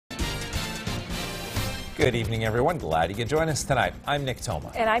Good evening, everyone. Glad you could join us tonight. I'm Nick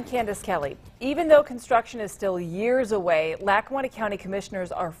Toma. And I'm Candace Kelly. Even though construction is still years away, Lackawanna County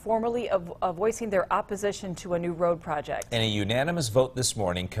Commissioners are formally voicing their opposition to a new road project. In a unanimous vote this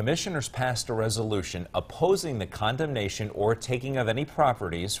morning, commissioners passed a resolution opposing the condemnation or taking of any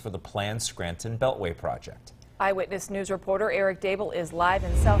properties for the planned Scranton Beltway project. Eyewitness News reporter Eric Dable is live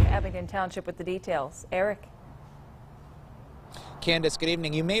in South Abington Township with the details. Eric. Candace, good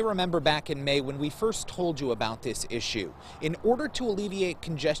evening. You may remember back in May when we first told you about this issue. In order to alleviate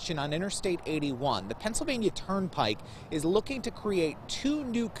congestion on Interstate 81, the Pennsylvania Turnpike is looking to create two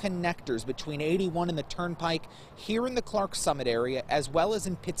new connectors between 81 and the Turnpike here in the Clark Summit area as well as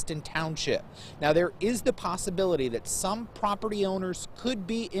in Pittston Township. Now, there is the possibility that some property owners could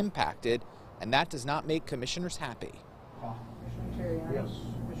be impacted, and that does not make commissioners happy. Commissioner Terriani? Yes.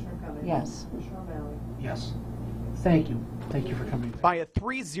 Commissioner Cummings? Yes. Commissioner O'Malley? Yes. Thank you. Thank you for coming. By a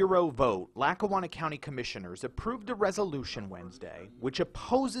 3-0 vote, Lackawanna County Commissioners approved a resolution Wednesday which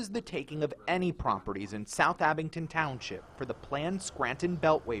opposes the taking of any properties in South Abington Township for the planned Scranton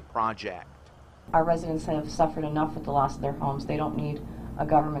Beltway project. Our residents have suffered enough with the loss of their homes. They don't need a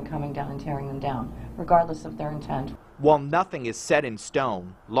government coming down and tearing them down, regardless of their intent. While nothing is set in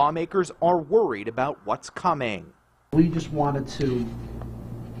stone, lawmakers are worried about what's coming. We just wanted to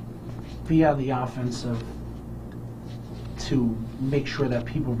be on the offensive to make sure that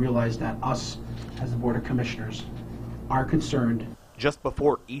people realize that us, as the Board of Commissioners, are concerned. Just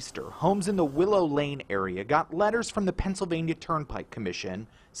before Easter, homes in the Willow Lane area got letters from the Pennsylvania Turnpike Commission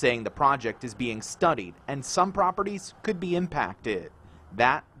saying the project is being studied and some properties could be impacted.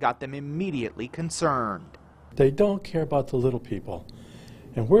 That got them immediately concerned. They don't care about the little people,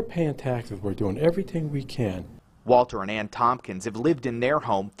 and we're paying taxes. We're doing everything we can. Walter and Ann Tompkins have lived in their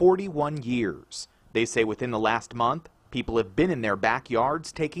home 41 years. They say within the last month, people have been in their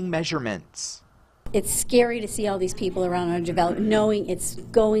backyards taking measurements. It's scary to see all these people around our development, knowing it's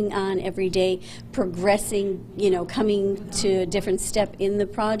going on every day, progressing, coming to a different step in the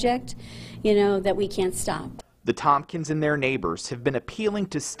project, that we can't stop. The Tompkins and their neighbors have been appealing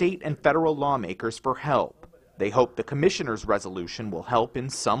to state and federal lawmakers for help. They hope the commissioner's resolution will help in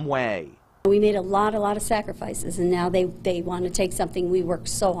some way. We made a lot of sacrifices, and now they want to take something we worked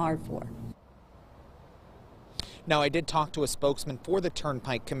so hard for. Now, I did talk to a spokesman for the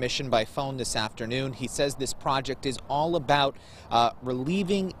Turnpike Commission by phone this afternoon. He says this project is all about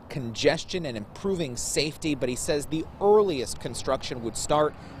relieving congestion and improving safety, but he says the earliest construction would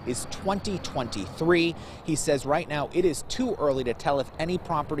start is 2023. He says right now it is too early to tell if any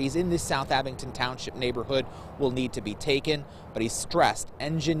properties in this South Abington Township neighborhood will need to be taken, but he stressed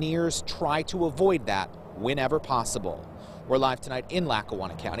engineers try to avoid that whenever possible. We're live tonight in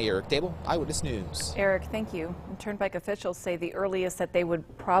Lackawanna County. Eric Dable, Eyewitness News. Eric, thank you. Turnpike officials say the earliest that they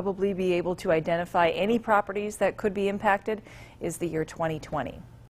would probably be able to identify any properties that could be impacted is the year 2020.